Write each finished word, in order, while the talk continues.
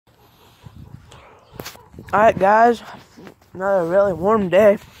Alright guys, another really warm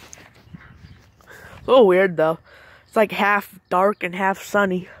day. It's a little weird though. It's like half dark and half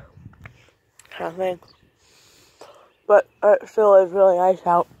sunny, kind of thing. But it still is really nice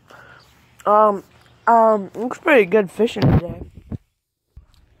out. Looks pretty good fishing today.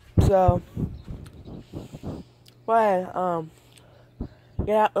 So, why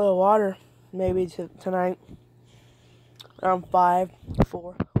get out of the water maybe tonight around 5,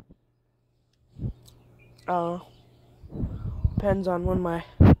 4. Depends on when my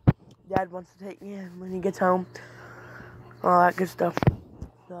dad wants to take me in when he gets home. All that good stuff.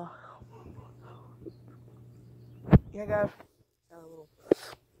 So, yeah, guys. Got a little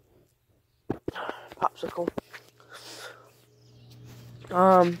popsicle.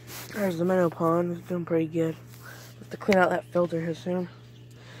 There's the minnow pond. It's doing pretty good. Have to clean out that filter here soon.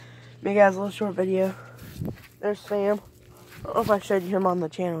 Make guys a little short video. There's Sam. I don't know if I showed him on the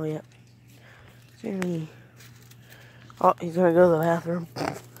channel yet. Sammy. Oh, he's gonna go to the bathroom.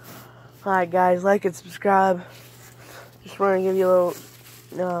 Alright guys, like and subscribe. Just want to give you a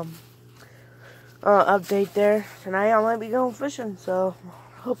little update there. Tonight I might be going fishing, so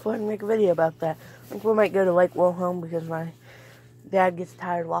hopefully I can make a video about that. I think we might go to Lake Wilhelm because my dad gets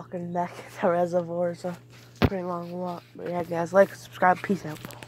tired walking back to the reservoir, so pretty long walk. But yeah guys, like and subscribe. Peace out.